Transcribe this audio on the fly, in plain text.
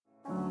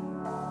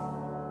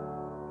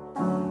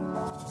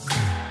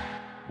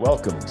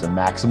Welcome to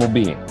Maximal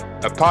Being,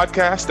 a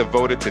podcast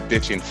devoted to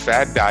ditching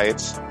fad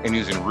diets and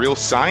using real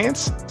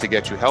science to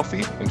get you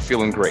healthy and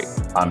feeling great.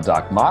 I'm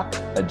Doc Mock,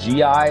 a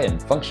GI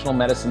and functional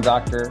medicine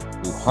doctor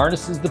who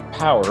harnesses the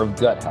power of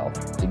gut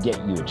health to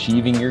get you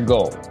achieving your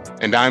goals.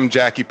 And I'm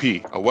Jackie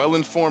P., a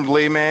well-informed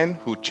layman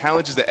who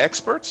challenges the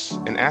experts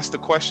and asks the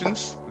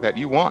questions that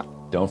you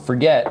want. Don't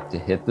forget to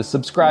hit the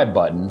subscribe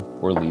button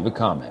or leave a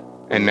comment.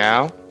 And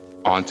now,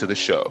 on to the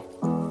show.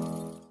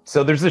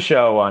 So there's a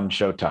show on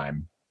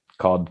Showtime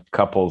called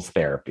Couples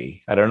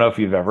Therapy. I don't know if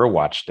you've ever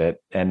watched it.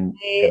 I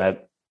only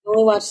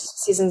watched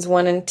seasons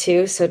 1 and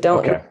 2, so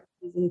don't watch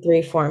season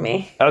 3 for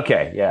me.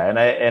 Okay,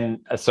 yeah,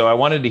 so I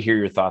wanted to hear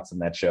your thoughts on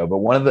that show. But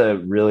one of the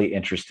really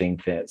interesting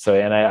things,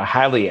 and I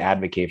highly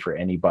advocate for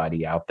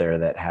anybody out there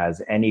that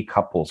has any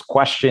couples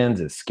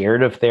questions, is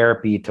scared of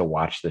therapy, to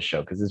watch the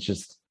show because it's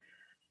just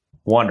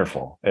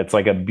wonderful. It's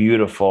like a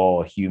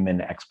beautiful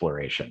human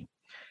exploration.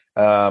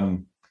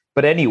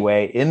 But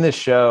anyway, in the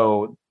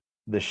show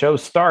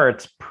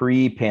starts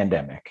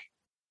pre-pandemic.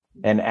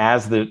 And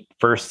as the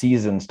first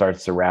season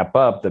starts to wrap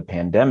up, the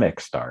pandemic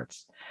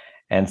starts.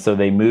 And so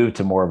they move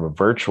to more of a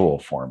virtual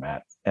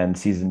format. And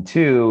season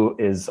 2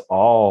 is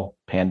all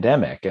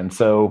pandemic. And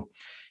so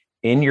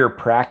in your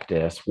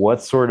practice,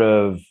 what sort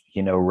of,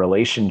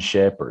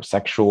 relationship or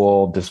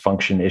sexual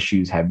dysfunction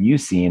issues have you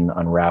seen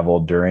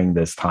unravel during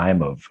this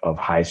time of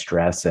high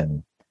stress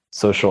and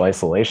social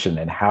isolation?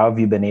 And how have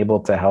you been able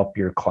to help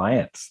your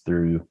clients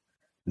through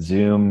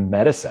Zoom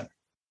medicine?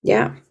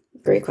 Yeah,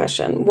 great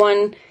question.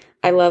 One,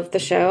 I love the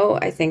show.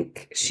 I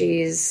think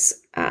she does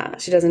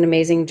an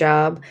amazing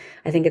job.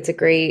 I think it's a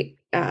great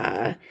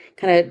kind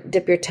of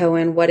dip your toe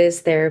in what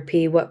is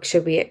therapy, what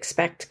should we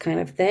expect kind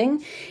of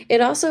thing.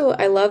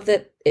 I love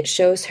that it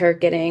shows her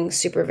getting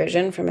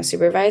supervision from a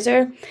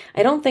supervisor.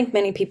 I don't think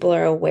many people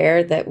are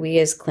aware that we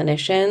as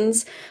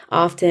clinicians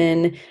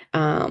often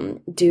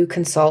do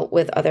consult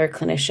with other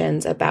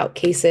clinicians about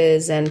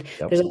cases. And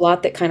There's a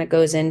lot that kind of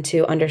goes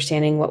into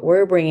understanding what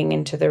we're bringing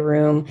into the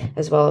room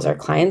as well as our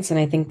clients. And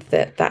I think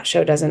that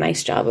show does a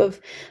nice job of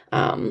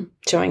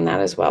showing that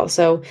as well.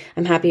 So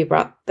I'm happy you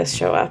brought this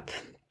show up.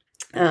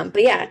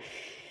 But yeah,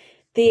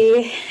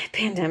 the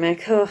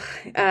pandemic,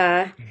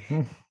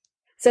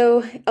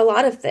 So a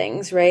lot of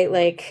things, right?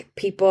 Like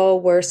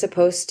people were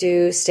supposed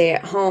to stay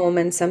at home,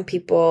 and some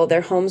people,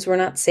 their homes were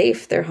not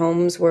safe. Their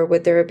homes were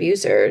with their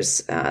abusers,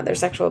 their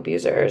sexual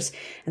abusers.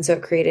 And so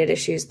it created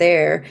issues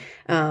there.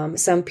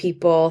 Some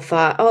people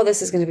thought, oh,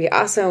 this is going to be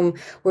awesome.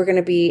 We're going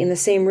to be in the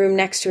same room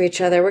next to each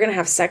other. We're going to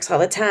have sex all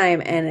the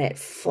time. And it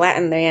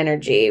flattened the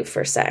energy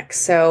for sex.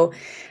 So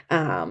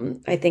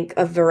I think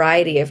a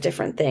variety of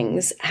different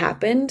things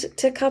happened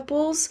to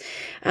couples.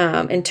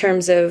 In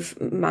terms of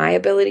my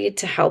ability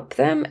to help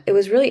them, it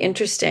was really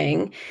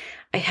interesting.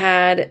 I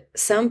had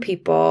some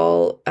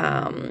people,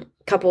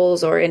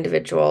 couples or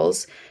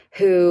individuals,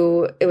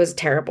 who it was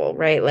terrible,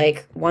 right?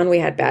 Like one, we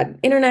had bad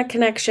internet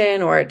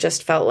connection, or it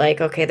just felt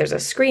like, okay, there's a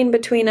screen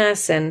between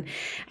us. And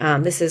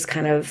this is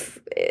kind of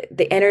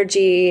the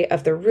energy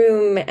of the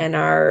room, and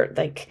our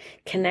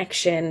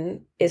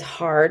connection is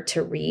hard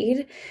to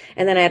read.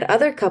 And then I had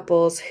other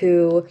couples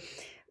who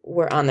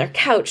were on their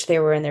couch, they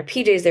were in their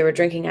PJs, they were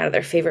drinking out of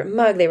their favorite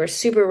mug, they were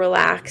super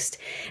relaxed.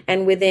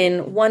 And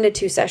within 1 to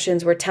 2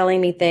 sessions were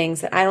telling me things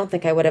that I don't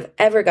think I would have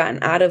ever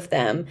gotten out of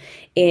them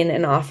in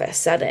an office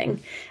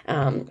setting.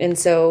 And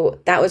so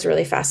that was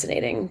really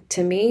fascinating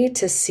to me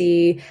to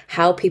see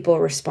how people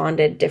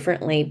responded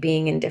differently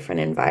being in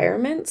different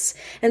environments.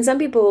 And some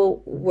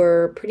people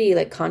were pretty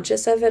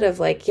conscious of it, of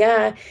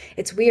yeah,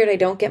 it's weird. I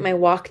don't get my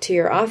walk to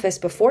your office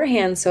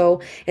beforehand,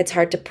 so it's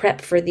hard to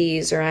prep for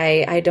these, or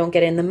I don't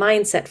get in the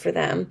mindset for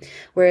them.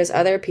 Whereas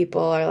other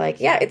people are like,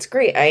 yeah, it's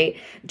great. I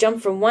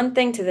jump from one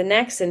thing to the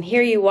next, and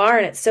here you are,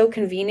 and it's so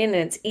convenient,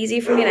 and it's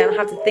easy for me, and I don't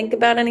have to think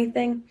about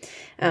anything.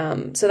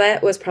 So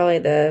that was probably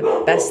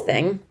the best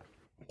thing.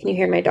 Can you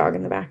hear my dog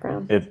in the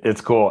background? It's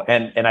cool.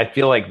 And I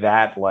feel like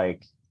that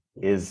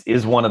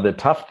is one of the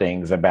tough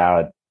things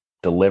about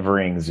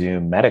delivering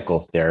Zoom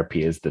medical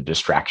therapy, is the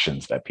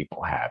distractions that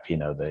people have.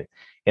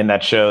 In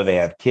that show, they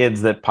have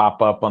kids that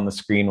pop up on the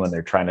screen when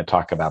they're trying to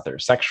talk about their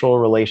sexual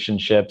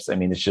relationships. I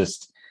mean, it's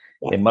just,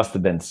 It must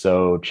have been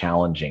so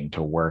challenging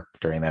to work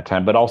during that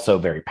time, but also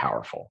very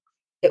powerful.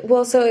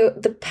 So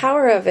the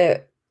power of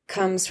it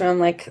comes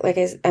from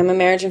I'm a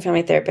marriage and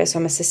family therapist, so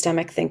I'm a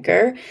systemic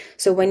thinker.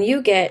 So when you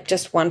get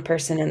just one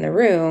person in the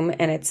room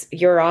and it's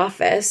your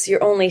office,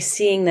 you're only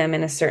seeing them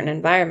in a certain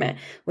environment.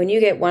 When you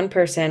get one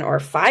person or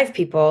 5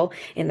 people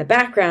in the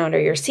background, or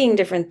you're seeing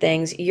different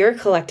things, you're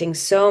collecting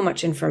so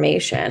much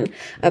information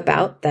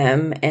about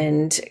them.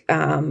 And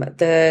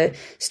the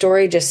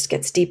story just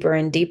gets deeper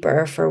and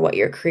deeper for what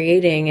you're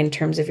creating in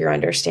terms of your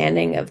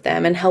understanding of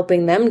them and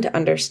helping them to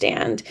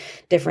understand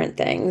different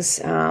things.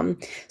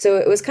 So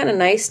it was kind of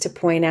nice to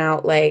point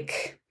out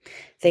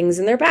things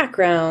in their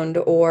background,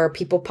 or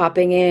people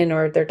popping in,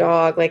 or their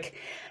dog.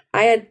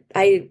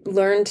 I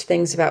learned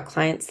things about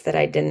clients that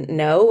I didn't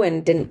know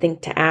and didn't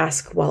think to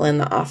ask while in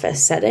the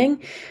office setting.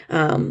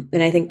 And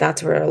I think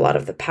that's where a lot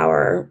of the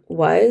power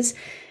was.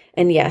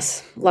 And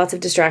yes, lots of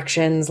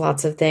distractions,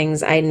 lots of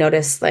things. I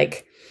noticed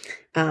like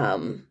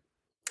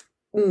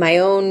my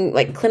own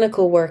like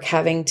clinical work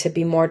having to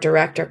be more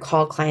direct or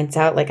call clients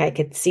out. Like I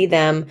could see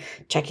them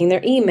checking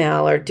their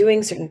email or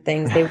doing certain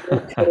things. They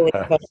weren't totally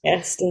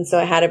focused. And so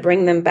I had to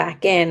bring them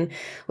back in,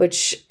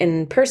 which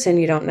in person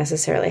you don't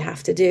necessarily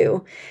have to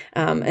do.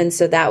 And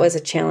so that was a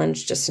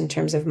challenge just in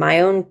terms of my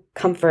own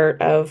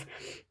comfort of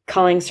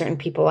calling certain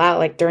people out,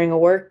 like during a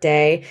work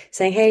day,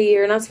 saying, hey,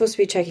 you're not supposed to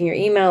be checking your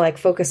email, like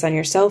focus on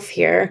yourself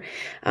here,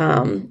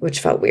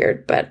 which felt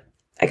weird, but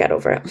I got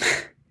over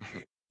it.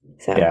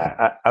 So.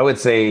 Yeah, I would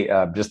say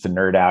just to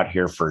nerd out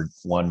here for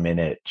 1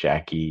 minute,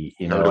 Jackie,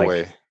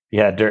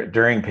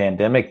 during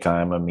pandemic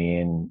time, I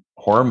mean,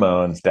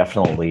 hormones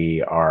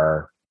definitely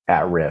are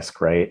at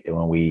risk, right?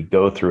 When we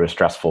go through a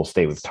stressful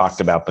state, we've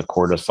talked about the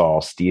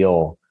cortisol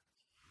steal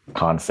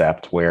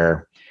concept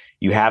where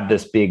you have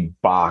this big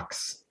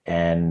box,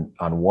 and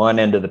on one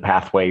end of the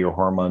pathway, your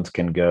hormones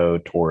can go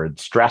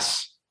towards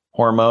stress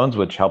hormones,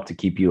 which help to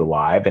keep you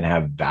alive and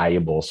have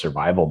valuable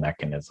survival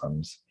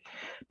mechanisms.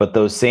 But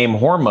those same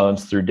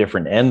hormones through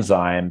different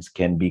enzymes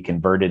can be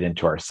converted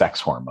into our sex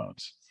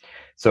hormones.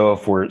 So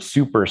if we're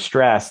super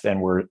stressed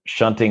and we're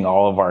shunting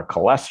all of our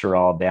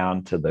cholesterol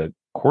down to the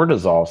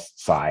cortisol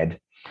side,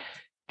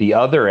 the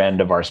other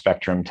end of our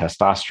spectrum,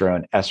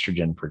 testosterone,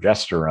 estrogen,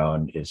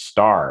 progesterone, is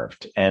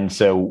starved. And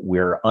so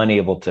we're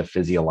unable to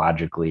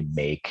physiologically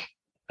make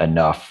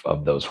enough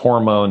of those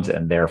hormones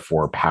and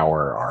therefore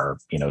power our,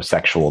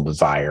 sexual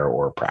desire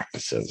or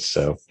practices.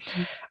 So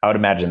I would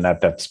imagine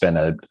that that's been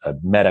a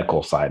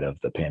medical side of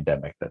the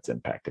pandemic that's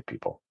impacted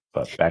people.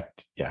 But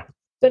yeah.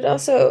 But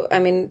also, I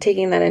mean,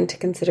 taking that into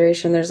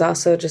consideration, there's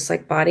also just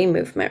like body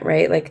movement,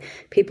 right? Like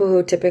people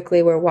who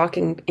typically were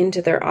walking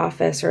into their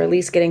office or at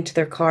least getting to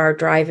their car,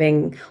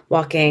 driving,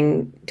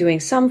 walking, doing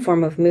some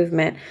form of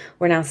movement,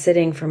 were now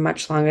sitting for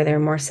much longer. They're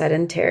more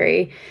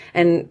sedentary.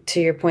 And to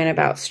your point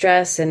about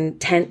stress and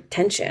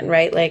tension,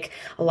 right? Like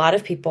a lot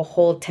of people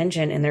hold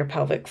tension in their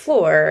pelvic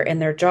floor, in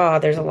their jaw.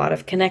 There's a lot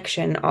of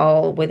connection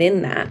all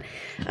within that.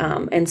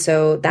 And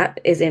so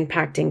that is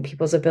impacting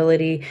people's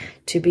ability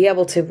to be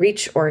able to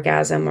reach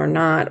orgasm or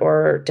not,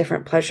 or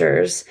different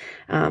pleasures.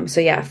 So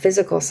yeah,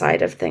 physical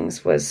side of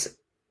things was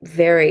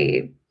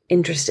very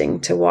interesting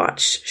to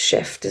watch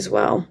shift as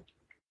well.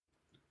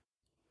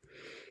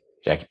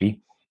 Jackie B.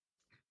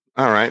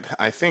 All right.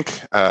 I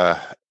think,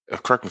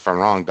 correct me if I'm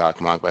wrong, Doc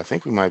Monk, but I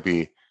think we might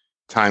be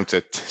time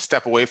to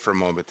step away for a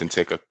moment and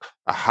take a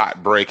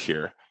hot break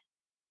here.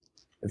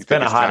 It's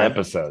been a hot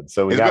episode,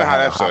 so it's been a hot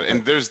episode,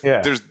 and there's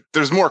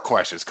more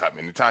questions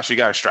coming. Nitasha, you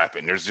got to strap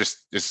in. There's just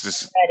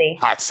Ready.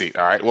 Hot seat.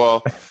 All right.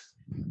 Well,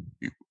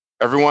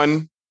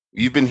 everyone,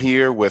 we've been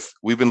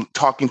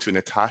talking to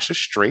Nitasha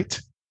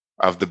Strait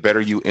of the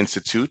Better You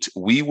Institute.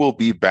 We will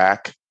be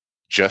back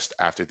just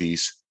after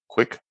these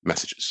quick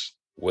messages.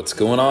 What's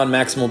going on,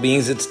 Maximal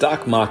Beings? It's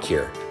Doc Mock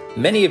here.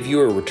 Many of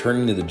you are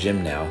returning to the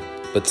gym now,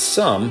 but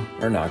some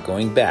are not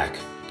going back.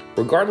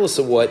 Regardless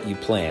of what you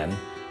plan,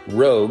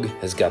 Rogue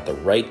has got the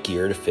right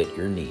gear to fit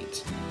your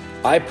needs.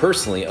 I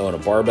personally own a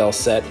barbell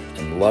set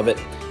and love it.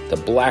 The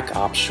Black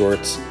Ops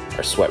shorts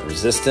are sweat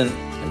resistant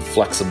and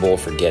flexible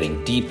for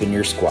getting deep in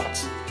your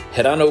squats.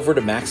 Head on over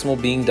to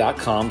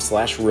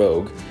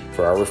maximalbeing.com/rogue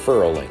for our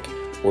referral link.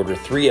 Order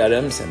 3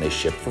 items and they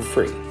ship for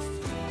free.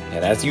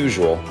 And as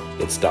usual,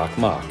 it's Doc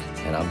Mock,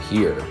 and I'm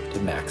here to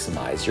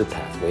maximize your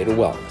pathway to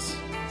wellness.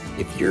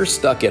 If you're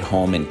stuck at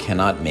home and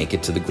cannot make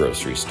it to the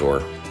grocery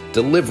store,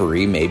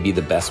 delivery may be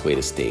the best way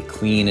to stay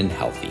clean and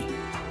healthy.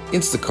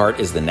 Instacart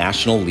is the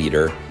national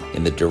leader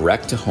in the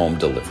direct-to-home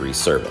delivery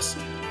service.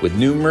 With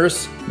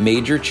numerous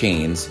major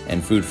chains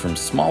and food from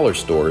smaller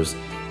stores,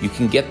 you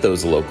can get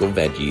those local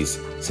veggies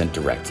sent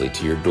directly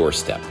to your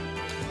doorstep.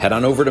 Head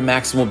on over to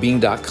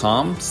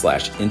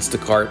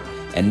maximalbeing.com/Instacart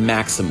and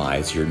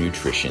maximize your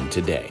nutrition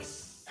today.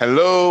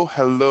 Hello,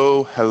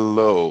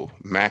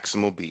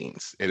 Maximal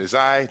Beings. It is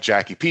I,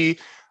 Jackie P.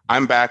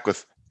 I'm back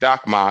with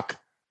Doc Mock,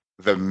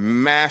 the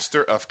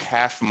master of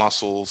calf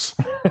muscles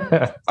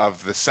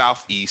of the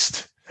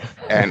Southeast.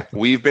 And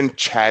we've been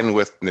chatting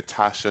with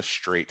Nitasha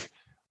Strait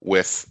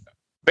with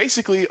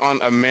basically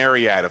on a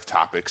myriad of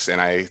topics.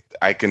 And I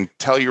can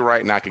tell you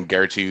right now, I can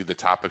guarantee you the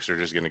topics are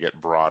just going to get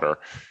broader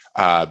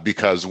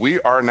because we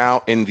are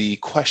now in the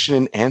question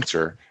and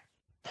answer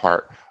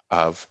part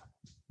of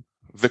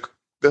the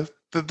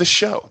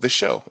show. The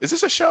show. Is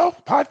this a show?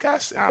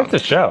 Podcast? It's a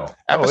show.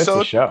 Episode? Oh,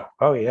 it's a show.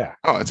 Oh, yeah.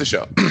 Oh, it's a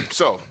show.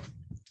 So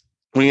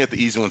we get the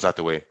easy ones out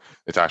the way,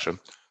 Nitasha.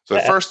 So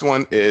the first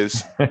one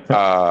is,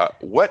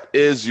 what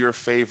is your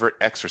favorite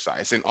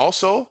exercise? And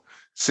also,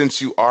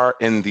 since you are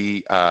in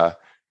the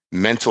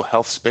mental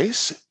health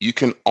space, you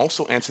can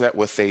also answer that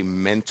with a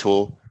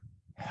mental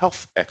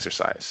health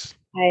exercise.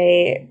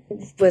 I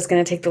was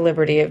going to take the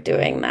liberty of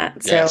doing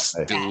that. So yes,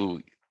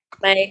 do.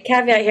 My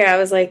caveat here, I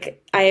was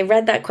like, I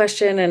read that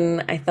question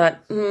and I thought,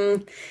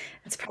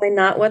 it's probably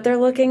not what they're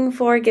looking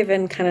for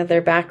given kind of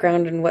their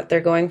background and what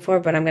they're going for,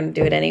 but I'm going to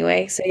do it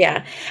anyway. So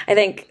yeah, I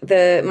think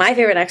my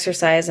favorite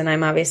exercise, and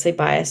I'm obviously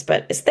biased,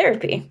 but is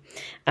therapy.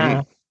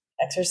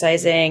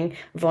 exercising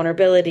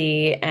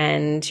vulnerability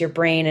and your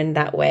brain in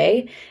that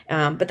way.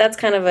 But that's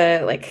kind of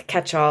a like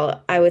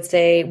catch-all. I would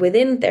say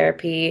within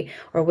therapy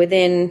or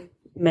within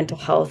mental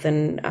health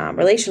and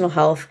relational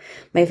health,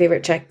 my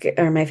favorite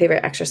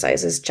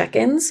exercise is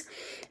check-ins.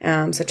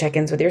 So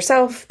check-ins with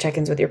yourself,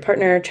 check-ins with your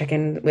partner,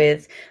 check-in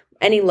with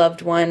any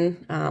loved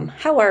one.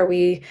 How are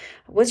we?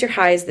 What's your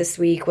highs this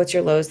week? What's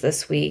your lows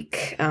this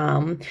week?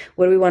 What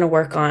do we want to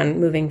work on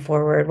moving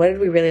forward? What did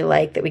we really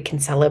like that we can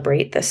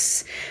celebrate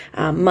this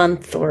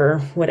month or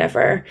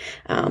whatever?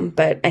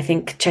 But I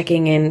think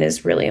checking in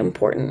is really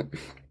important.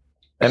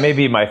 That may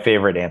be my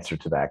favorite answer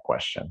to that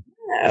question.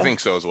 I think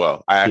so as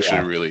well. I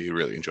actually really,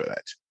 really enjoy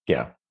that.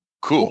 Yeah.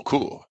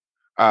 Cool.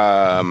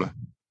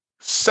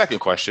 Second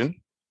question.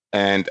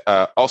 And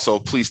also,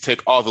 please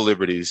take all the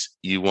liberties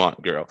you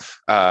want, girl.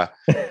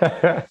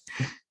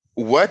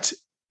 What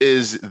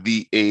is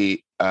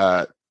the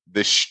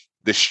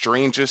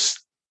strangest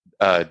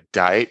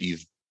diet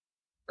you've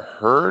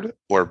heard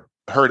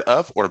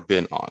of or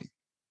been on?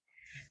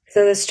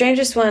 So the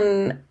strangest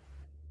one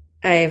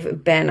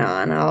I've been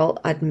on, I'll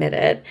admit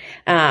it.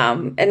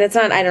 And it's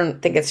not, I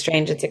don't think it's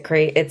strange.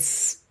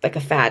 It's like a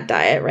fad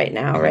diet right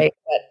now, right?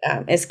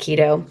 But it's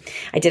keto.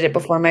 I did it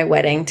before my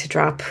wedding to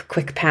drop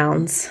quick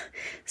pounds.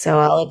 So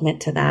I'll admit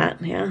to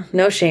that. Yeah.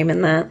 No shame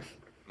in that.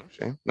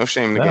 No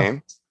shame in the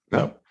game.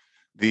 No.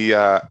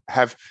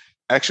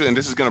 And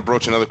this is going to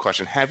broach another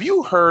question. Have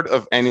you heard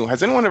of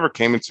has anyone ever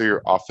came into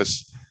your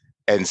office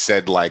and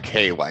said like,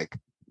 hey, like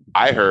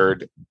I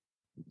heard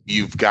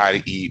you've got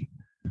to eat.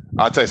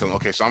 I'll tell you something.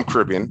 Okay, so I'm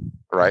Caribbean,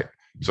 right?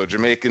 So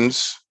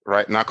Jamaicans,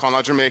 right? Not calling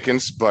out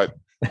Jamaicans, but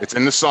it's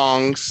in the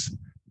songs.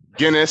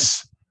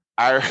 Guinness,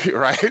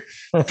 right?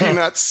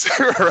 Peanuts,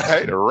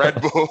 right?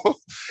 Red Bull,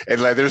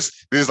 and like there's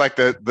like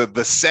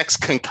the sex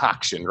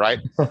concoction, right?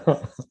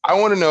 I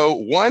want to know,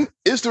 one,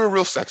 is there a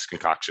real sex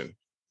concoction?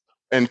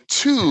 And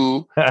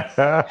two,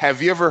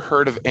 have you ever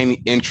heard of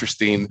any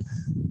interesting,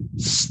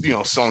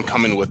 someone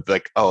coming with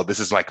like, oh, this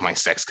is like my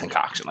sex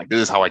concoction, like this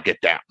is how I get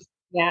down?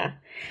 Yeah.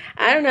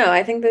 I don't know.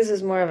 I think this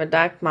is more of a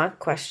Doc Mock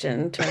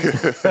question.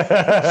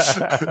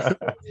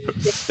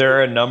 There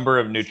are a number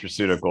of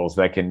nutraceuticals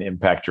that can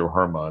impact your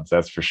hormones,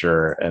 that's for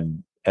sure.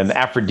 And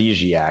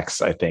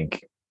aphrodisiacs, I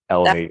think,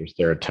 elevate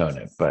your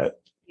serotonin.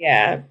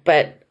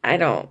 But I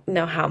don't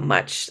know how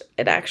much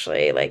it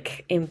actually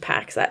like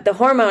impacts that. The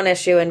hormone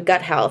issue and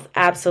gut health,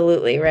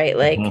 absolutely, right?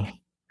 Like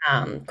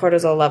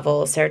cortisol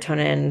levels,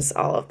 serotonins,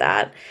 all of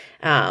that.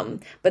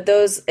 But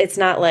it's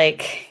not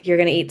like you're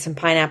going to eat some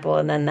pineapple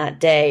and then that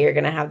day you're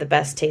going to have the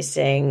best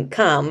tasting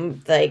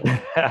cum. Like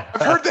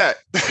I've heard that.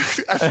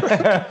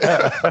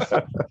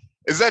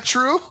 Is that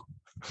true?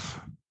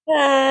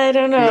 I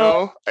don't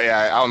know. No,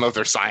 yeah, I don't know if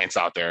there's science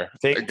out there.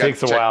 It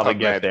takes a while to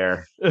get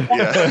there.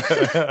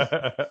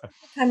 Yeah.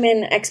 I'm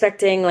in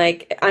expecting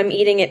like I'm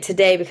eating it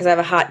today because I have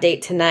a hot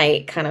date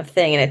tonight kind of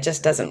thing. And it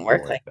just doesn't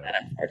work like that,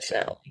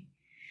 unfortunately.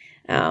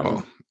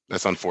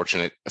 That's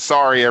unfortunate.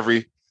 Sorry,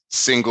 every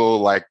single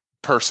like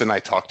person I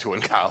talked to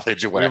in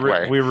college or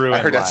whatever. We ruined I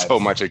heard lives. that so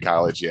much in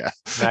college. Yeah.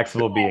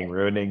 Maximal being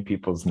ruining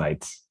people's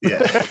nights.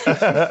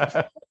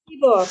 Yeah.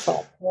 People are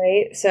fucked,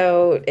 right?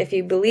 So if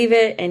you believe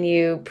it and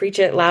you preach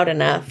it loud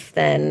enough,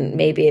 then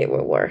maybe it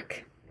will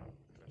work.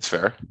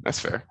 That's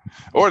fair.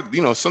 Or,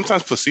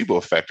 sometimes placebo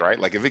effect, right?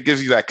 Like if it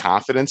gives you that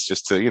confidence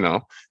just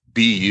to,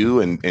 be you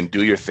and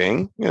do your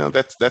thing,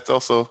 that's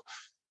also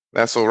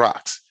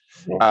rocks.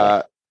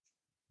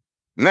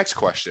 Next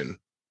question.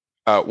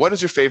 What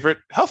is your favorite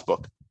health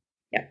book?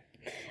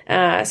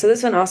 Yeah. So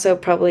this one also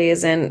probably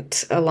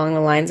isn't along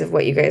the lines of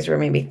what you guys were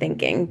maybe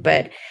thinking,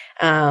 but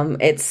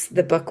it's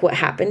the book What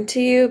Happened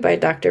to You by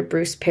Dr.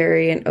 Bruce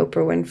Perry and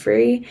Oprah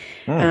Winfrey.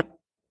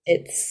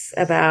 It's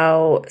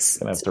about...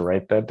 I'm going to have to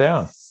write that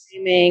down.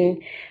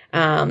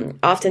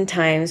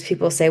 Oftentimes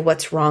people say,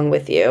 what's wrong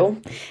with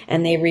you?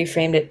 And they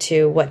reframed it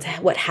to what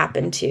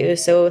happened to you.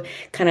 So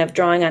kind of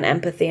drawing on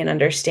empathy and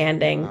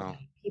understanding. Wow.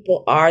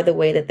 People are the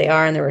way that they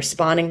are and they're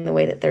responding the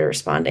way that they're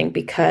responding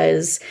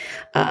because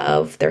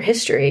of their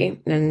history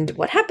and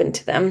what happened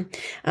to them.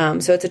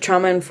 So it's a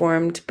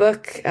trauma-informed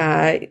book.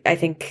 I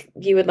think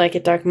you would like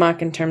it, Doc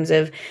Mock, in terms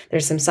of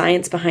there's some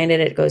science behind it.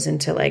 It goes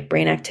into like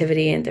brain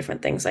activity and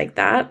different things like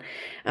that.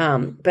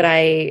 But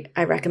I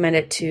recommend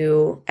it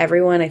to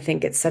everyone. I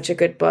think it's such a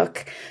good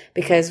book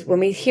because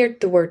when we hear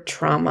the word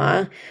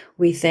trauma,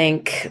 we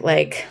think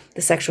like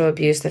the sexual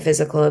abuse, the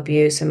physical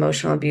abuse,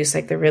 emotional abuse,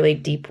 like the really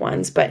deep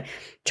ones. But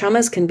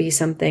traumas can be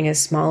something as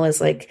small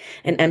as like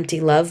an empty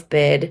love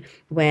bid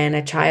when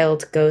a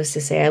child goes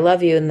to say, I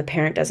love you, and the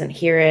parent doesn't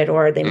hear it,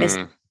 or they miss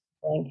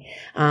something.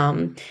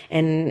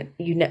 And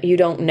you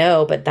don't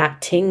know, but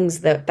that tings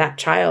that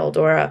child,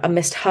 or a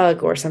missed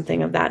hug or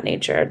something of that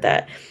nature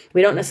that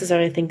we don't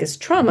necessarily think is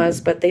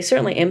traumas, but they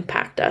certainly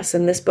impact us.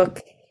 And this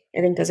book,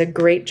 I think, does a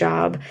great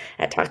job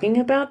at talking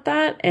about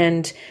that.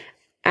 And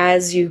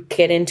as you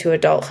get into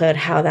adulthood,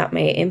 how that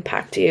may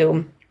impact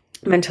you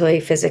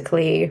mentally,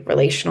 physically,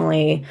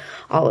 relationally,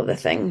 all of the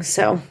things.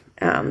 So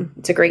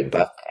it's a great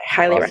book. I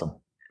highly recommend.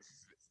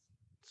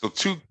 So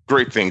two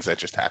great things that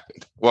just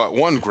happened. Well,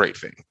 one great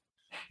thing.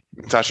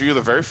 Tasha, you're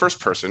the very first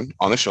person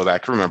on the show that I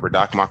can remember,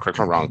 Doc Mock, correct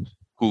me if I'm wrong,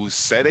 who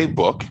said a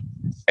book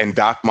and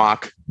Doc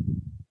Mock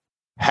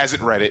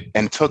hasn't read it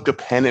and took a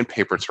pen and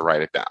paper to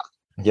write it down.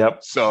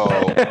 Yep. So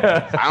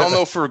I don't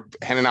know if we're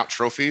handing out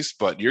trophies,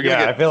 but you're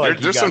gonna I feel like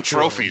there's some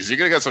trophies. You're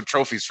gonna get some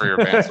trophies for your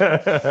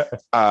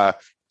advancement.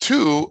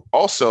 Two,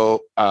 also,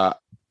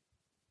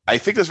 I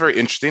think that's very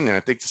interesting, and I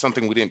think it's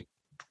something we didn't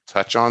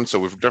touch on, so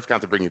we've definitely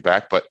got to bring you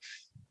back. But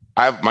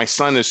my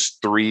son is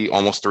 3,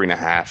 almost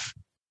 3.5,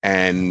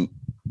 and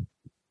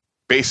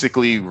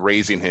basically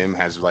raising him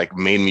has like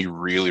made me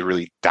really,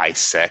 really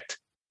dissect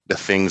the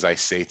things I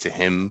say to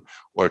him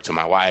or to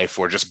my wife,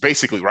 or just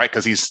basically, right,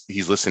 because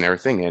he's listening to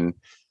everything, and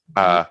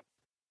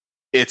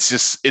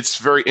it's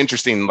very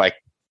interesting, like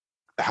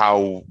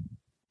how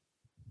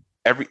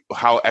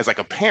as like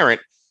a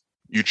parent,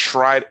 you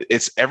try,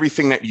 it's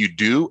everything that you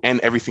do and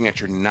everything that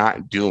you're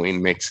not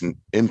doing makes an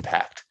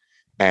impact.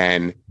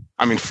 And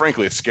I mean,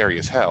 frankly, it's scary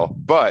as hell,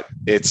 but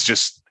it's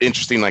just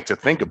interesting, like, to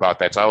think about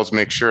that. So I always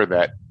make sure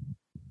that,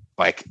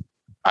 like,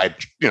 I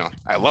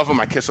love him.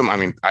 I kiss him.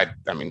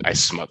 I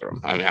smother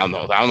him. I don't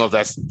know if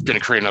that's going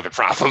to create another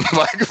problem.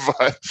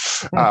 but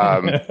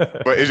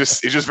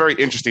it's just very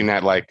interesting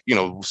that, like,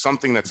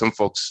 something that some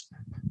folks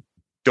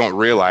don't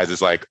realize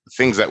is like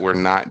things that we're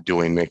not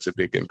doing makes a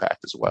big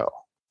impact as well.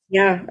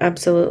 Yeah,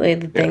 absolutely.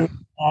 The things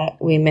that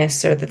we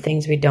miss or the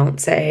things we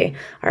don't say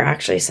are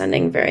actually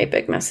sending very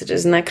big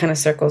messages. And that kind of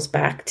circles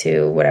back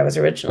to what I was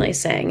originally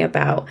saying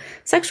about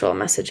sexual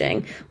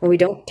messaging. When we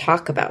don't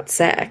talk about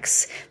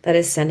sex, that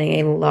is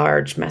sending a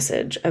large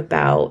message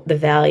about the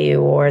value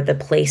or the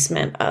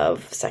placement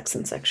of sex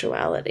and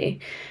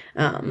sexuality.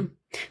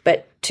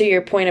 But to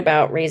your point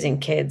about raising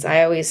kids,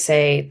 I always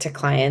say to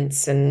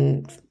clients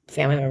and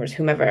family members,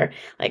 whomever,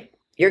 like,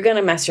 you're going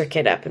to mess your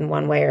kid up in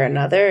one way or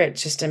another.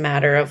 It's just a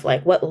matter of,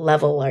 like, what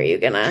level are you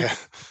going to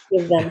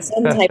give them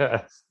some type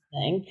of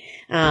thing.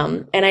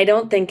 And I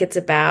don't think it's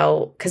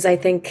about, because I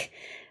think,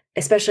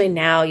 especially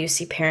now, you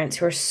see parents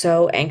who are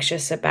so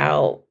anxious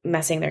about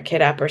messing their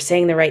kid up or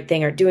saying the right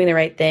thing or doing the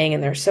right thing,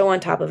 and they're so on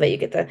top of it. You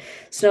get the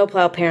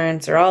snowplow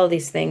parents or all of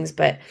these things.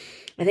 But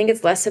I think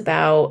it's less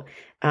about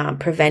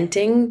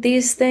preventing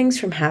these things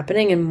from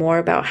happening and more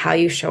about how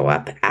you show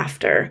up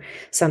after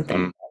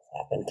something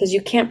happen, because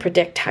you can't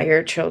predict how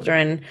your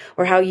children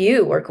or how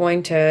you are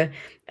going to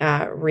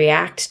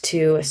react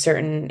to a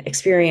certain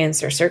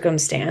experience or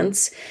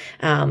circumstance.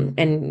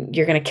 And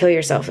you're going to kill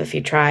yourself if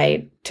you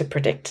try to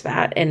predict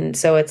that. And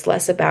so it's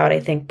less about,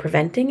 I think,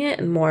 preventing it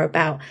and more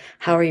about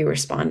how are you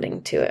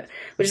responding to it,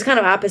 which is kind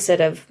of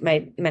opposite of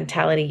my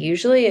mentality.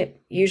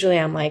 Usually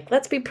I'm like,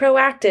 let's be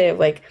proactive,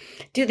 like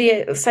do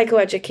the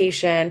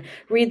psychoeducation,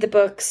 read the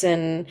books,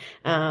 and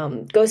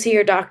go see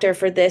your doctor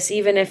for this,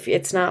 even if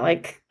it's not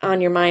like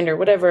on your mind or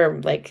whatever,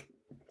 like,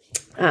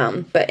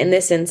 but in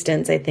this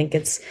instance, I think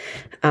it's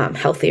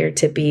healthier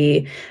to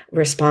be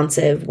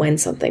responsive when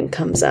something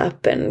comes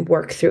up and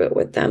work through it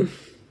with them.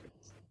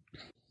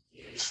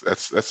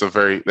 That's a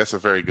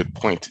very good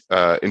point.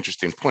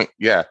 Interesting point.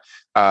 Yeah.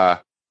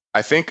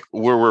 I think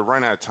we're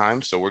running out of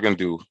time, so we're going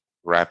to do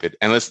rapid.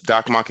 And let's,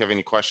 Doc Mock, have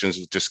any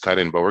questions, just cut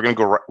in, but we're going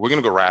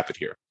to go rapid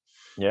here.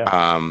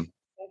 Yeah.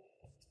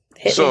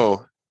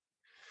 So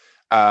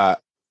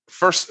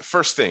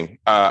first thing,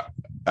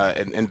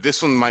 and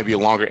this one might be a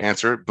longer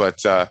answer,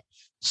 but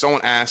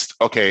someone asked,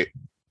 okay,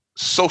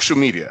 social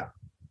media,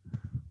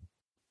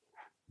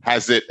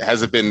 is it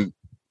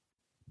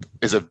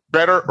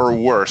better or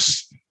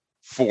worse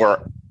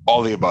for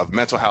all the above?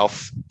 Mental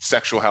health,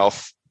 sexual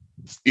health,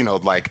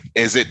 like,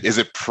 is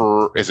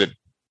it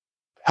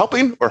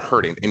helping or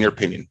hurting, in your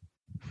opinion?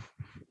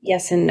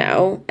 Yes and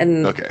no.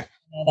 And okay,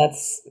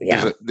 that's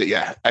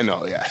I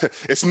know. Yeah,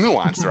 it's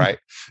nuanced, right?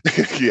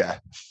 Yeah.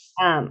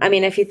 I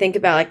mean, if you think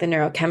about, like, the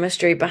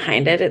neurochemistry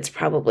behind it, it's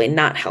probably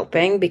not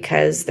helping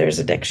because there's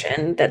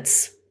addiction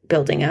that's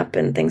building up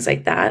and things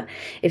like that.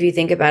 If you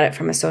think about it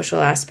from a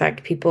social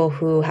aspect, people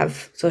who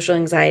have social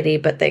anxiety,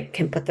 but they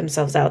can put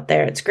themselves out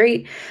there, it's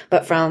great.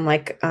 But from,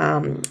 like,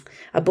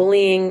 a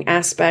bullying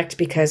aspect,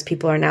 because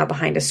people are now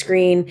behind a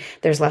screen,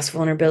 there's less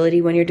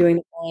vulnerability when you're doing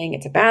the bullying.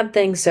 It's a bad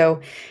thing. So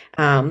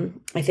I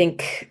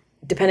think,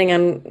 depending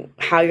on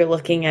how you're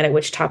looking at it,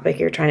 which topic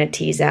you're trying to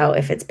tease out,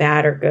 if it's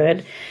bad or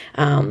good,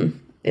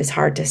 is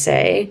hard to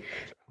say.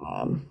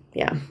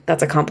 Yeah,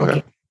 that's a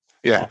complicated. Okay.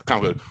 Yeah,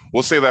 complicated.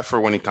 We'll say that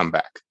for when you come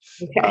back.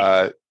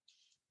 Okay.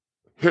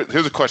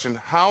 Here's a question.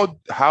 How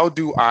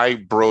do I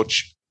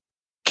broach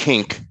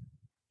kink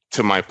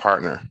to my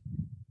partner?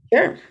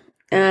 Sure.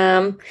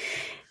 So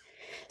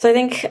I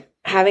think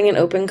having an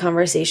open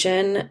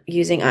conversation,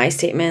 using I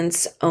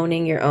statements,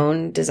 owning your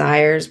own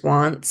desires,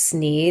 wants,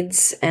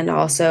 needs, and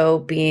also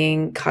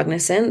being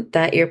cognizant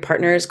that your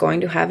partner is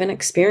going to have an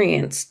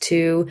experience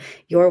to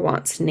your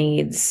wants,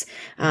 needs,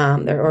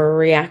 or a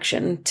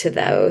reaction to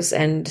those,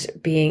 and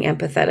being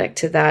empathetic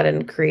to that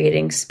and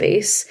creating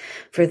space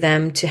for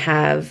them to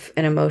have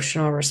an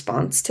emotional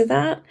response to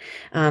that.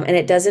 And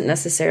it doesn't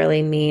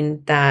necessarily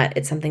mean that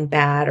it's something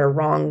bad or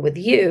wrong with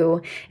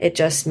you. It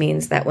just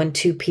means that when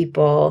two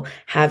people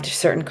have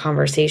certain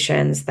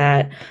conversations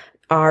that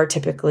are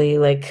typically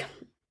like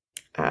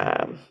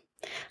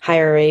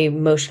higher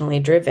emotionally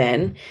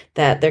driven,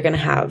 that they're going to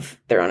have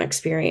their own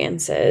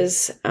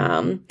experiences.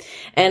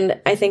 And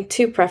I think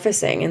too,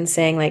 prefacing and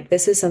saying like,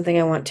 this is something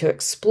I want to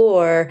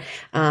explore.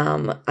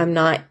 I'm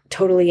not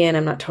totally in,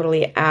 I'm not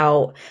totally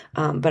out.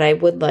 But I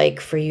would like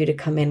for you to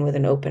come in with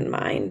an open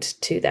mind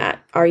to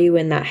that. Are you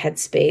in that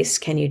headspace?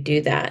 Can you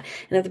do that?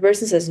 And if the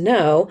person says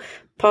no,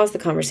 pause the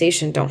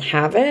conversation, don't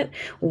have it.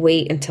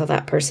 Wait until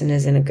that person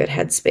is in a good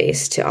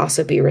headspace to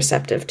also be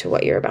receptive to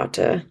what you're about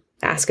to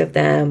ask of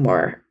them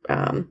or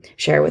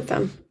share with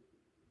them.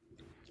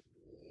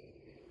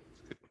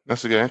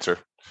 That's a good answer.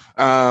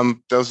 That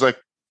was like,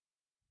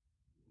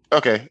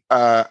 okay.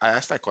 I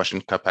asked that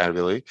question,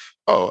 compatibility.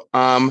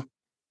 Have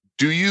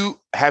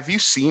you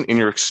seen in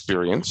your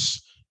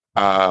experience,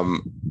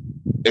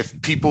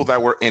 if people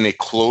that were in a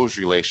closed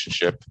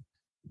relationship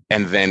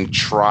and then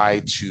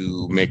try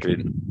to make it,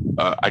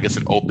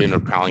 an open or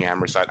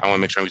polyamorous side? I want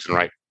to make sure I'm using the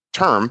right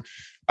term.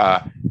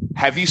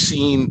 Have you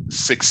seen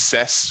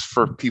success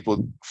for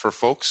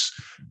folks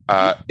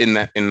in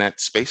that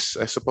space,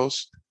 I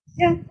suppose?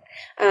 Yeah.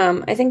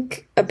 I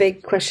think a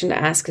big question to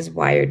ask is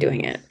why you're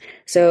doing it.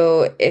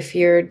 So if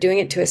you're doing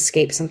it to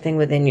escape something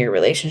within your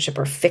relationship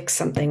or fix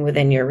something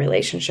within your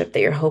relationship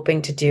that you're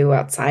hoping to do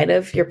outside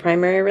of your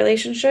primary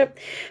relationship,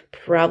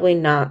 probably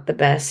not the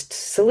best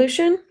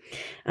solution.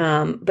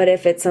 But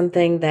if it's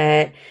something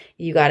that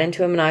you got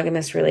into a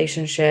monogamous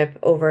relationship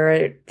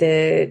over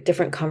the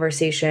different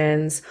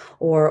conversations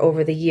or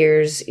over the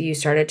years, you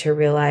started to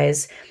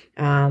realize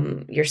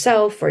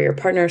yourself or your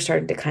partner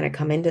started to kind of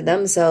come into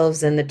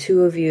themselves, and the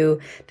two of you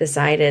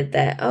decided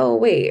that, oh,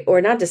 wait, or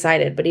not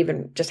decided, but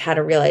even just had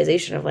a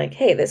realization of like,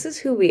 hey, this is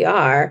who we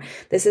are.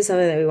 This is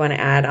something that we want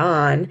to add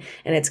on,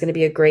 and it's going to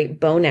be a great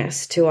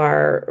bonus to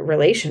our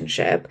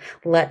relationship.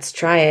 Let's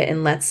try it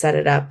and let's set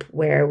it up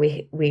where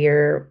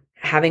we're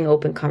having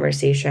open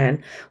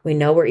conversation. We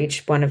know where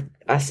each one of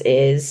us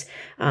is.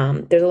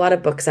 There's a lot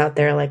of books out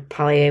there like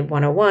Poly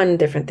 101,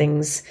 different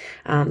things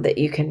that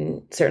you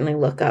can certainly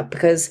look up,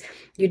 because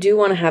you do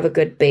want to have a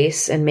good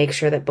base and make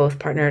sure that both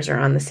partners are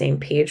on the same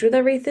page with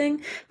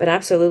everything. But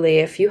absolutely,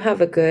 if you have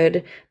a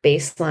good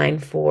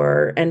baseline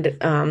and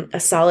a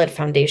solid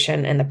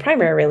foundation in the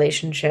primary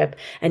relationship,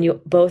 and you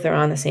both are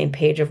on the same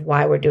page of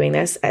why we're doing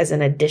this as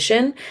an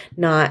addition,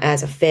 not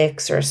as a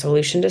fix or a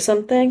solution to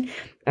something,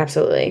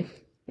 absolutely.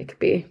 It could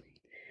be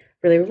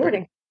really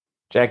rewarding.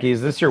 Jackie,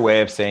 is this your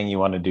way of saying you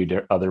want to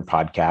do other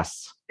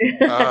podcasts?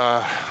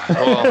 Well,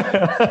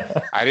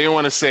 I didn't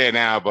want to say it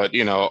now, but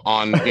it's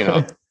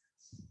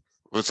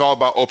all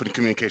about open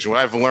communication.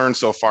 What I've learned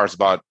so far is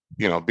about,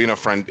 being a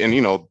friend. And,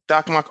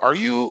 Doc Mock, are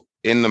you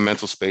in the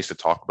mental space to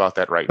talk about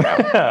that right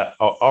now?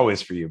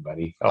 Always for you,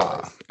 buddy.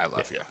 I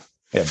love you.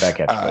 Yeah, back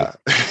at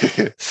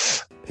you.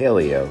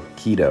 Paleo,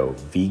 keto,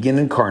 vegan,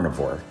 and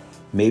carnivore.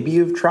 Maybe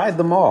you've tried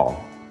them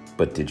all.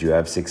 But did you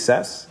have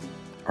success?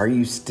 Are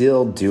you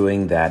still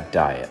doing that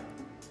diet?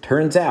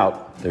 Turns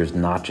out there's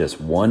not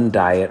just one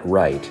diet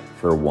right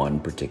for one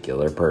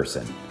particular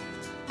person.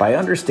 By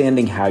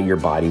understanding how your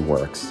body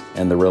works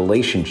and the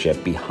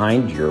relationship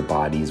behind your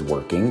body's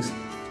workings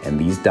and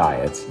these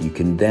diets, you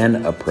can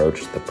then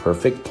approach the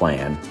perfect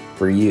plan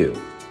for you.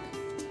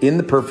 In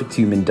the Perfect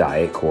Human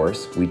Diet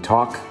course, we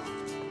talk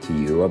to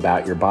you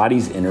about your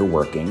body's inner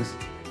workings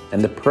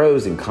and the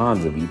pros and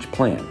cons of each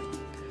plan.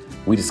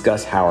 We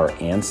discuss how our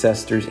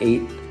ancestors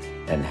ate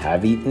and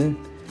have eaten,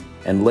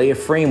 and lay a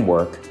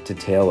framework to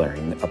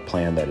tailoring a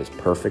plan that is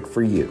perfect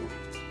for you.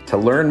 To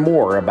learn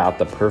more about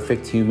the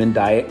Perfect Human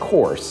Diet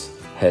course,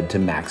 head to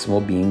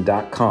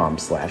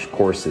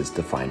maximalbeing.com/courses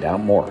to find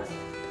out more.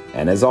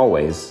 And as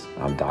always,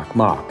 I'm Doc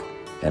Mock,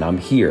 and I'm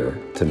here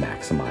to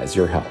maximize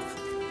your health.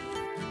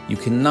 You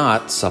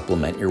cannot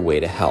supplement your way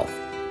to health,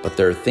 but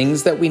there are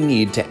things that we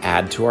need to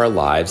add to our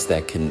lives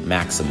that can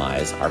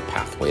maximize our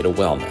pathway to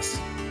wellness.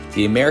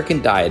 The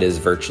American diet is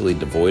virtually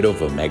devoid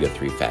of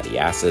omega-3 fatty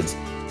acids,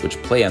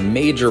 which play a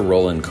major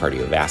role in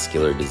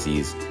cardiovascular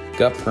disease,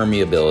 gut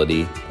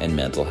permeability, and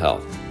mental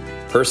health.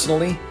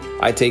 Personally,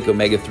 I take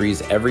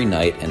omega-3s every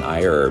night, and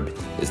iHerb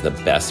is the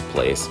best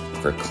place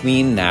for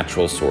clean,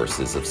 natural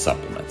sources of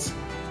supplements.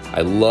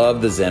 I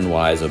love the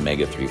ZenWise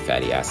omega-3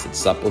 fatty acid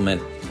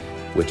supplement,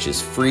 which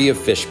is free of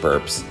fish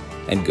burps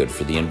and good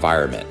for the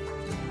environment.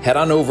 Head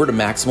on over to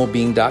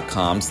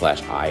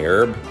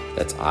maximalbeing.com/iHerb,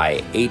 that's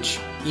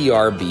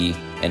IHERB,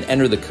 and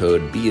enter the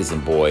code B as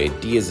in boy,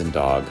 D as in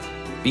dog,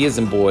 B as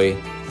in boy,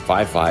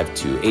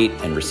 5528,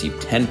 and receive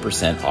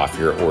 10% off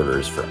your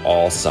orders for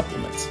all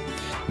supplements.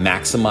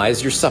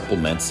 Maximize your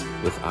supplements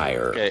with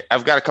iHerb. Okay,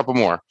 I've got a couple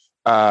more.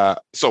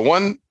 So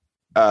one,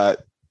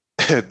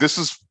 this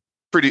is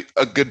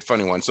a good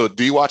funny one. So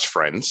do you watch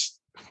Friends?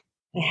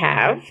 I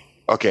have.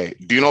 Okay.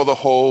 Do you know the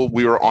whole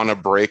 "we were on a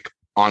break"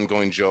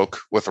 ongoing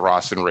joke with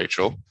Ross and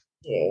Rachel?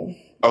 Yeah.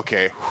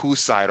 Okay, whose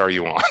side are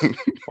you on?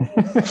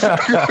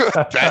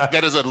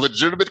 that is a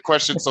legitimate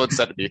question, so it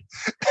sent me.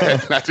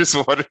 I just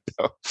wanted to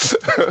know.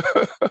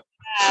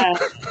 I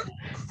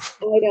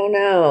don't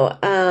know.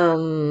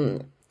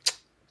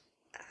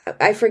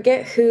 I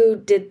forget who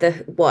did the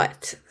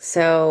what.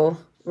 So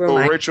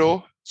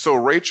Rachel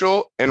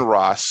and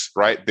Ross,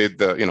 right, did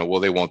the, well,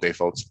 they won't date,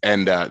 folks.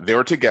 And they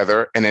were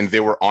together, and then they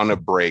were on a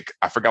break.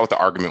 I forgot what the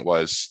argument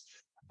was.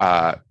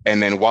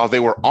 And then while they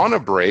were on a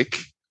break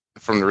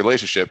from the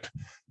relationship,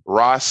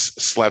 Ross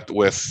slept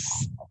with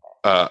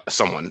a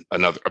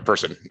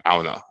person.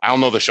 I don't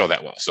know the show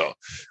that well. So,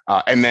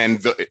 and then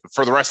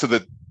for the rest of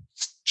the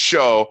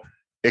show,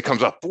 it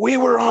comes up, we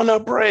were on a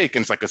break.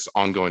 And it's like this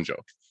ongoing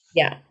joke.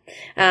 Yeah.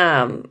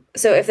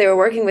 So if they were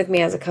working with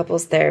me as a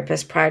couples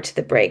therapist prior to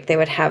the break, they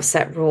would have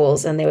set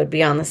rules and they would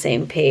be on the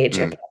same page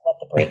about what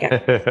the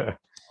breakout.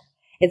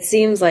 It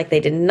seems like they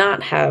did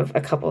not have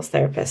a couples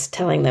therapist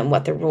telling them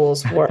what the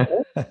rules were.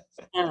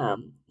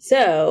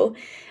 So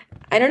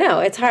I don't know.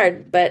 It's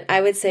hard, but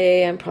I would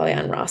say I'm probably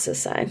on Ross's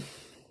side.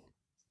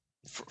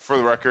 For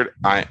the record,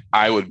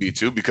 I would be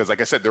too, because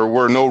like I said, there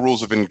were no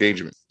rules of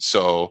engagement.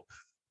 So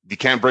you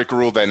can't break a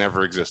rule that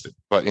never existed,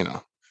 but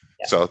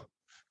so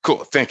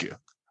cool. Thank you.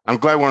 I'm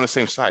glad we're on the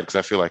same side because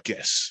I feel like,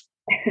 yes.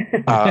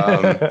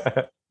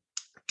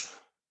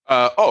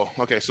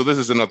 Okay. So this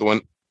is another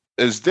one.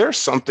 Is there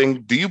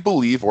something, do you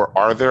believe, or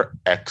are there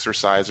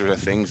exercises or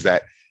things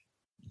that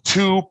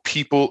two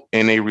people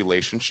in a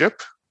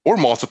relationship, or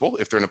multiple,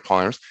 if they're in a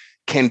polyamorous,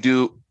 can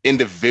do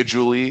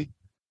individually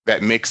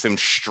that makes them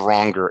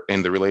stronger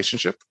in the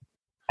relationship?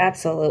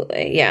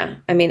 Absolutely. Yeah.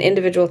 I mean,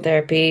 individual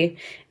therapy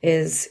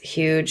is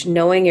huge.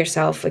 Knowing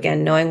yourself,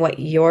 again, knowing what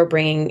you're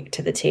bringing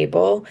to the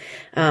table.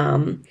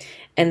 And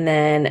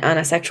then on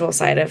a sexual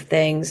side of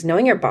things,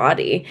 knowing your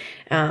body.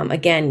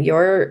 Again,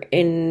 you're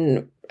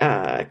in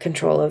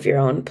control of your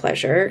own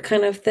pleasure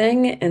kind of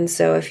thing. And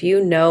so if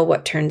you know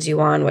what turns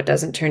you on, what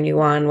doesn't turn you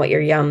on, what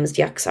your yums,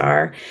 yucks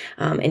are,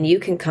 and you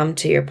can come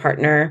to your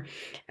partner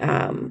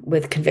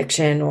with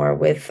conviction or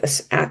with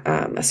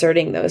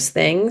asserting those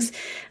things.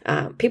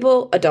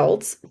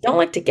 Adults don't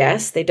like to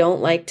guess. They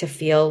don't like to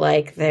feel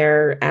like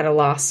they're at a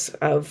loss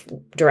of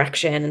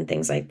direction and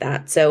things like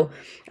that. So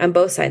on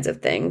both sides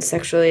of things,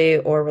 sexually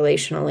or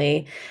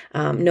relationally,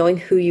 knowing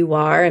who you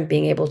are and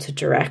being able to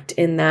direct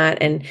in that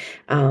and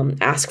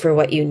ask for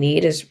what you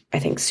need is, I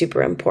think,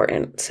 super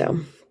important.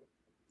 So.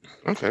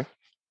 Okay,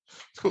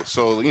 cool.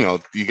 So,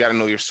 you got to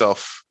know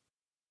yourself.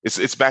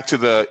 It's back to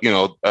the,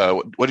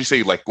 what do you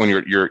say? Like when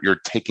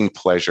you're taking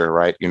pleasure,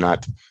 right? You're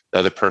not the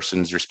other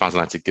person's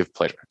responsibility to give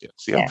pleasure.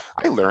 See, yeah.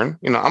 I learn,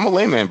 I'm a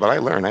layman, but I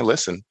learn, I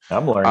listen.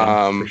 I'm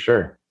learning for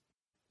sure.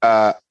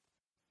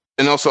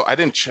 And also I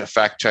didn't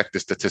fact check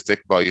the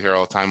statistic, but you hear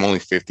all the time, only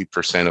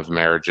 50% of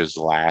marriages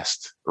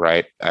last,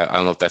 right? I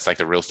don't know if that's like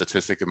a real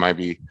statistic. It might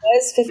be. It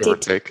was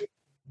 50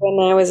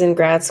 when I was in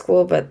grad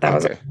school, but that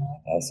was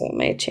so it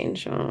may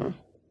change.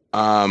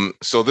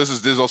 So this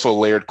is also a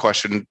layered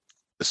question.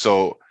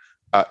 So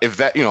if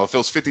it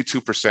was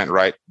 52%,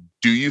 right,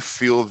 do you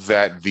feel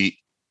that the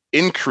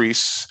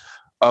increase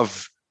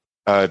of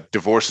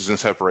divorces and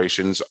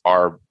separations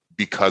are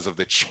because of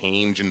the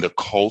change in the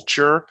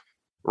culture,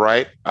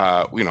 right?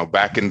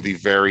 Back in the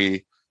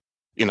very,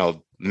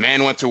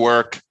 man went to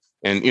work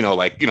and,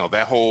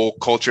 that whole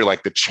culture,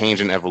 like the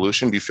change and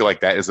evolution, do you feel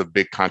like that is a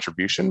big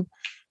contribution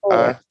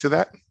to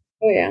that?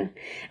 Oh, yeah.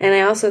 And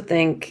I also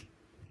think,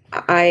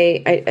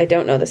 I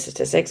don't know the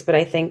statistics, but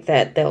I think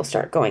that they'll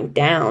start going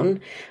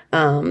down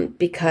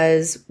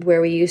because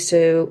where we used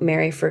to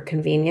marry for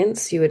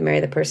convenience, you would marry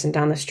the person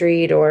down the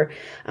street or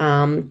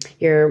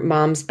your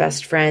mom's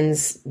best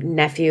friend's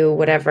nephew,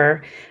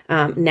 whatever.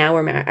 Now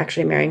we're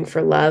actually marrying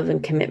for love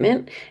and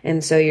commitment.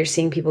 And so you're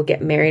seeing people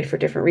get married for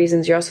different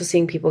reasons. You're also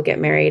seeing people get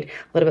married a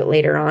little bit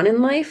later on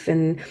in life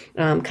and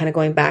kind of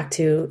going back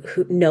to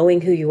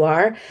knowing who you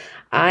are.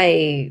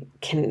 I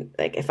can,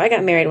 if I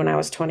got married when I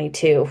was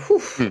 22,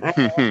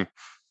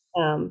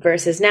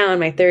 versus now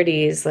in my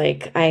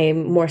 30s,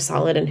 I'm more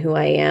solid in who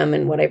I am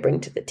and what I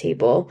bring to the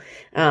table.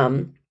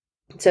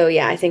 So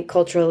yeah, I think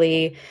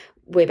culturally,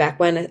 way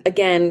back when,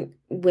 again,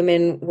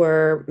 women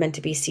were meant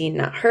to be seen,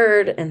 not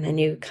heard. And then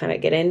you kind of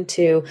get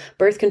into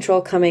birth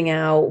control coming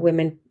out,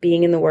 women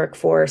being in the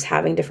workforce,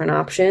 having different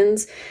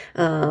options,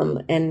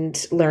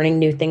 and learning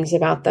new things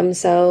about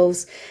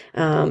themselves,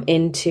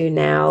 into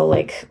now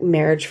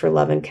marriage for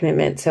love and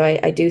commitment. So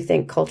I do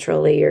think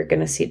culturally you're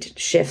going to see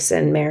shifts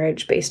in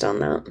marriage based on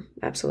that.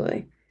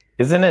 Absolutely.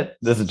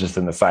 This is just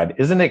an aside,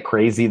 isn't it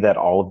crazy that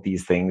all of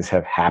these things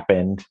have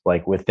happened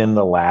within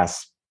the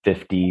last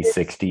 50,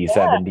 60,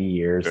 70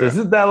 years? Yeah.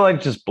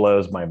 That just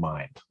blows my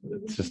mind.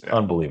 It's just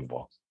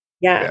unbelievable.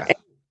 Yeah.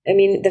 I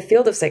mean, the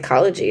field of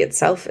psychology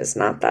itself is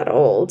not that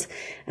old,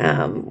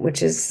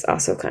 which is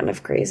also kind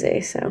of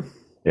crazy. So,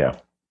 yeah.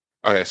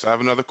 Okay. So I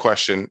have another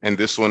question, and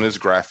this one is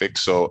graphic.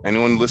 So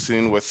anyone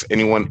listening with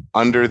anyone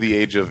under the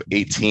age of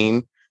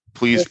 18,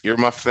 please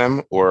earmuff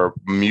them or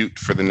mute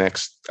for the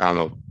next,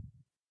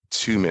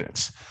 2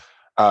 minutes.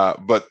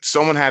 But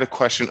someone had a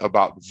question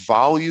about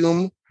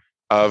volume,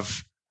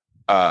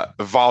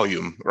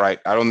 right?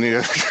 I don't need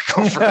to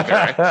go further.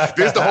 Right?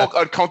 There's the whole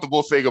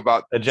uncomfortable thing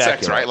about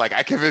sex, right?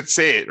 I can't even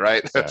say it,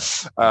 right?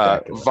 Yeah,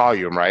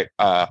 volume, right?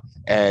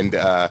 And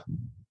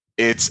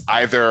it's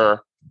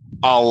either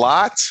a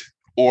lot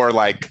or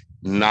like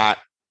not.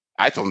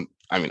 I told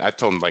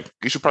him like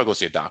you should probably go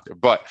see a doctor.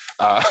 But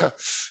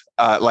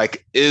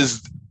like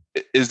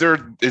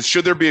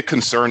should there be a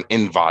concern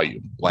in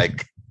volume,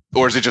 like,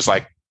 or is it just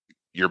like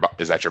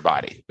is that your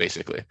body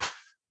basically?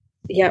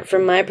 Yeah,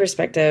 from my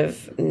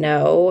perspective,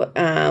 no.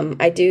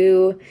 I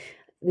do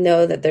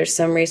know that there's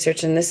some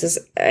research, and this is,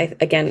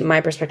 again,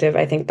 my perspective.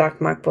 I think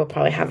Doc Mock will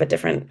probably have a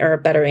different or a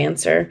better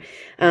answer.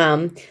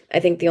 I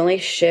think the only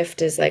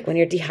shift is like when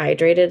you're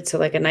dehydrated. So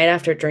like a night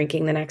after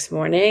drinking the next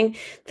morning,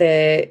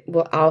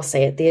 I'll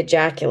say it, the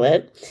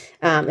ejaculate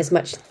is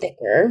much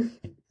thicker.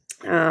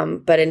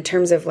 But in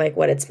terms of like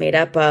what it's made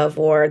up of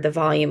or the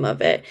volume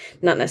of it,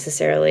 not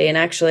necessarily. And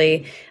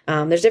actually,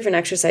 there's different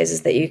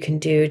exercises that you can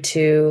do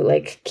to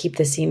like keep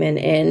the semen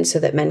in so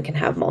that men can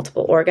have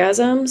multiple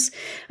orgasms.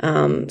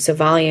 So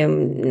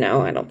volume,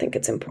 no, I don't think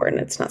it's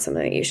important. It's not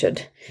something that you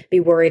should be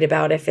worried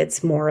about if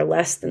it's more or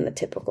less than the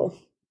typical.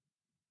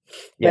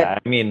 Yeah,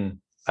 I mean,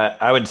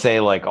 I would say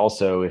like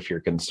also if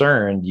you're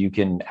concerned, you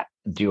can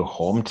do a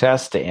home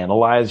test to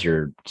analyze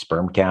your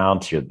sperm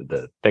counts,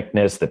 the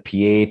thickness, the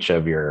pH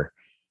of your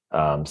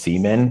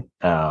semen.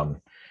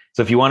 So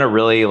if you want to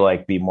really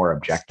like be more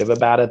objective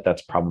about it,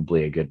 that's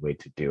probably a good way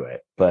to do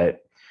it. But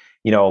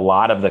a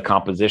lot of the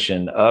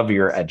composition of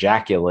your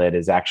ejaculate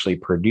is actually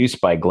produced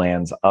by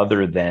glands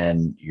other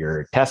than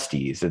your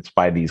testes. It's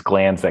by these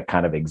glands that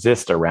kind of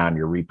exist around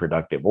your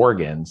reproductive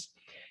organs.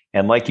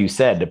 And like you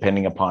said,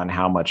 depending upon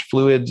how much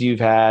fluids you've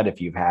had,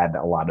 if you've had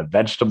a lot of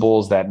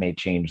vegetables, that may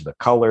change the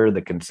color,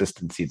 the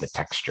consistency, the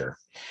texture.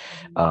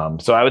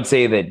 So I would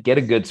say that get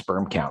a good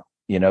sperm count,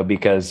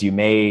 because you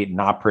may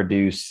not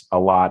produce a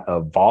lot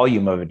of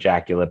volume of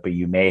ejaculate, but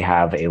you may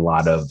have a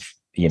lot of,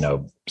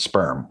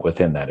 sperm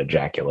within that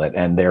ejaculate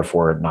and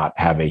therefore not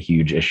have a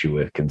huge issue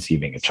with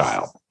conceiving a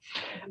child.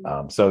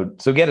 So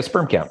get a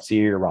sperm count, see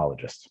your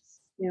urologist.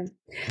 Yeah.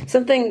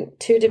 Something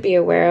too to be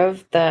aware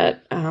of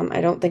that I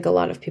don't think a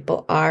lot of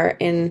people are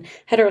in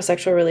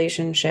heterosexual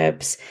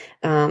relationships.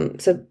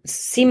 So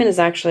semen is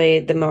actually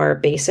the more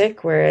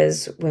basic,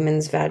 whereas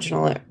women's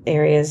vaginal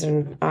areas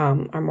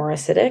are more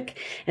acidic,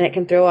 and it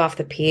can throw off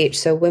the pH.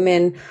 So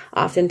women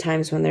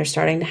oftentimes when they're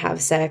starting to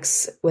have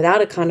sex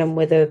without a condom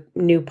with a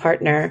new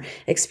partner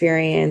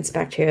experience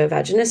bacterial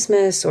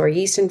vaginismus or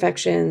yeast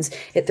infections.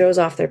 It throws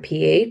off their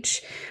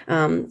pH.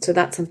 So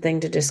that's something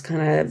to just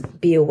kind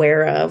of be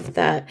aware of,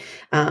 that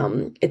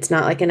it's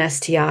not like an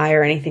STI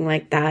or anything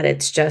like that.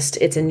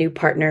 It's a new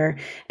partner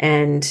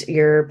and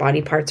your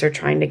body parts are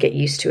trying to get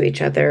used to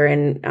each other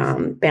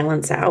and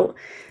balance out.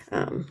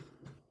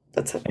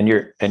 And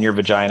your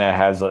vagina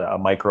has a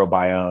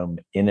microbiome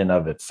in and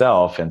of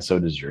itself, and so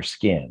does your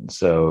skin.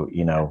 So,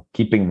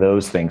 keeping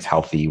those things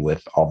healthy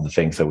with all the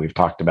things that we've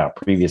talked about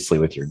previously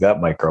with your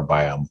gut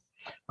microbiome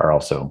are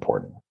also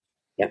important.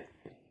 Yep.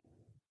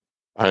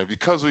 All right,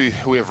 because we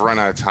have run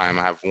out of time,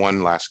 I have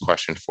one last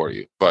question for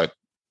you. But,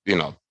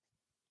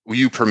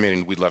 you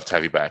permitting, we'd love to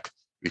have you back,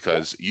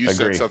 because you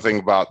said something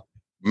about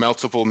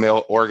multiple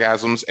male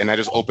orgasms, and I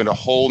just opened a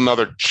whole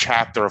nother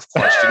chapter of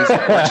questions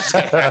that we're just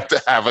going to have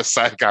to have a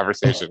side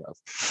conversation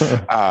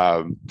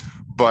of.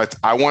 But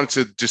I wanted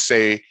to just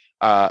say,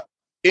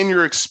 in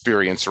your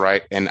experience,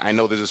 right, and I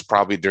know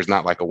there's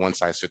not like a one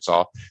size fits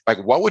all,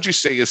 like what would you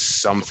say is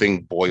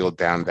something boiled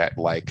down that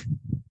like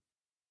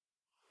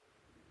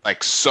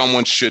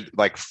someone should,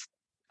 like,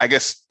 I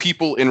guess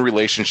people in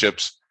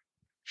relationships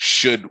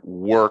should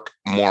work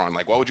more on?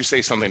 Like, what would you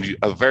say something,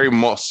 a very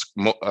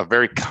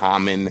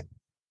common,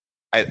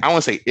 I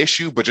want to say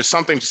issue, but just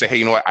something to say, hey,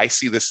 you know what, I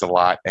see this a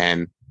lot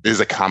and this is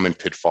a common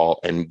pitfall,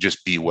 and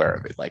just be aware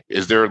of it. Like,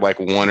 is there like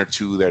one or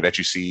two there that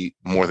you see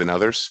more than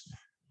others?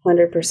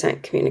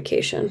 100%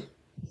 communication.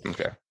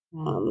 Okay.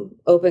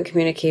 Open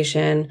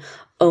communication,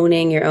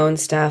 owning your own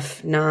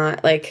stuff,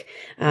 not like,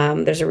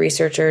 there's a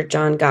researcher,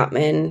 John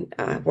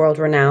Gottman, world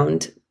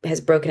renowned, has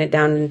broken it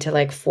down into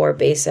like 4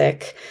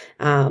 basic,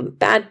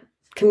 bad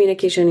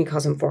communication. He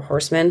calls them 4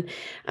 horsemen,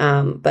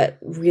 but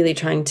really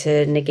trying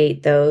to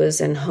negate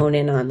those and hone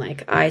in on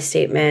like I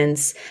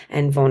statements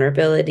and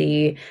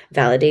vulnerability,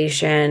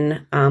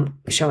 validation,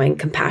 showing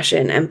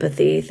compassion,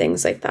 empathy,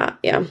 things like that.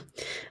 Yeah.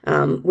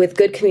 With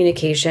good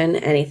communication,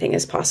 anything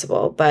is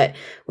possible. But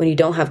when you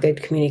don't have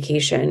good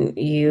communication,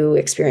 you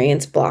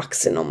experience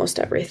blocks in almost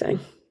everything.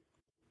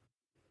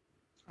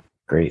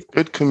 Great.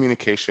 Good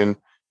communication,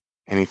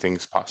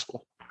 anything's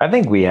possible. I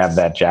think we have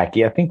that,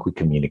 Jackie. I think we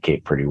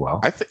communicate pretty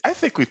well. I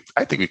think we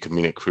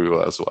communicate pretty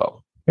well as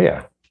well.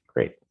 Yeah,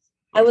 great.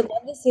 I would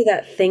love to see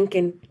that think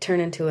and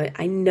turn into it.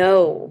 I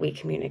know we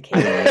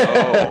communicate.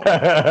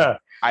 I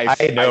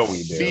know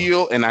we do.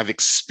 Feel and I've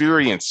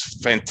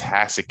experienced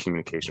fantastic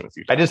communication with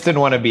you. I just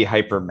didn't want to be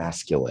hyper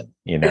masculine,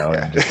 and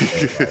just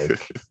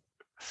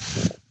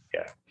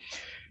yeah.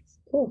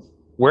 Cool.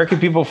 Where can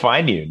people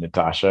find you,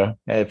 Nitasha,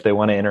 if they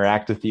want to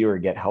interact with you or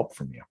get help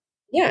from you?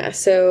 Yeah,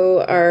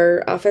 so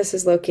our office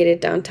is located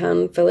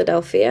downtown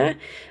Philadelphia.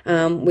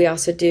 We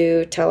also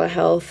do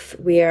telehealth.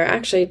 We are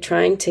actually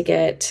trying to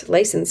get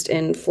licensed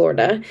in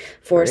Florida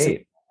for some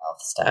health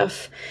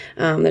stuff.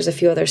 There's a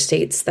few other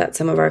states that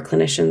some of our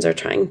clinicians are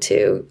trying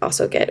to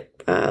also get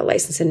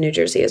licensed in New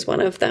Jersey is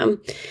one of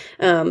them.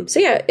 So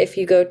yeah, if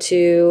you go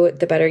to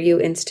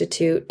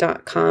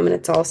thebetteryouinstitute.com, and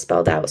it's all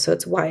spelled out, so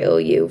it's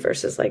YOU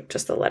versus like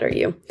just the letter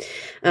U.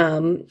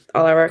 All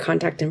of our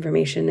contact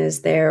information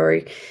is there,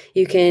 or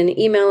you can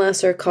email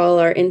us or call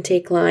our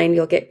intake line.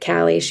 You'll get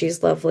Callie.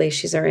 She's lovely.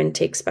 She's our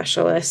intake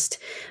specialist.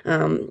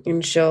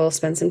 And she'll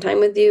spend some time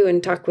with you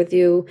and talk with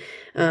you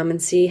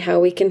and see how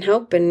we can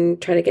help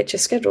and try to get you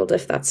scheduled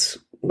if that's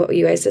what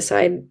you guys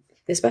decide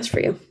is best for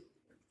you.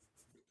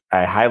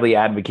 I highly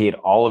advocate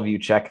all of you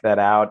check that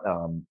out.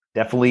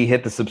 Definitely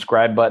hit the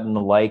subscribe button,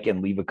 like,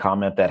 and leave a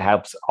comment. That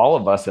helps all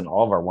of us and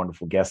all of our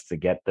wonderful guests to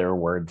get their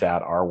words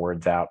out, our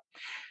words out.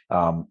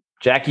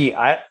 Jackie,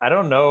 I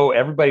don't know.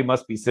 Everybody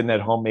must be sitting at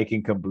home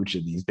making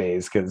kombucha these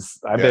days, because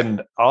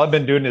all I've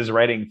been doing is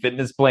writing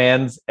fitness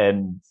plans,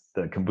 and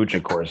the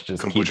kombucha course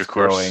just keeps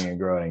growing and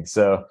growing.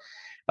 So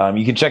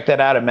you can check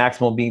that out at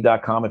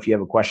maximalbeing.com. If you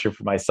have a question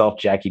for myself,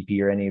 Jackie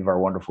P, or any of our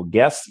wonderful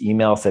guests,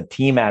 email us at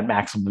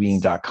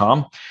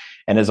team@maximalbeing.com.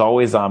 And as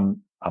always,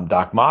 I'm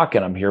Doc Mock,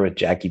 and I'm here with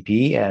Jackie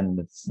P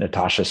and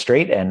Nitasha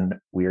Strait, and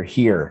we're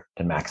here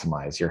to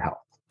maximize your health.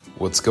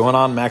 What's going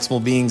on,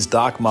 Maximal Beings?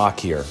 Doc Mock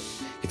here.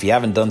 If you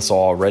haven't done so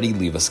already,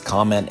 leave us a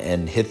comment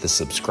and hit the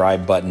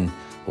subscribe button.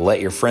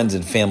 Let your friends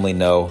and family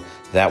know.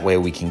 That way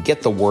we can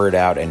get the word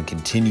out and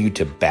continue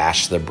to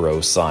bash the bro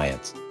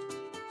science.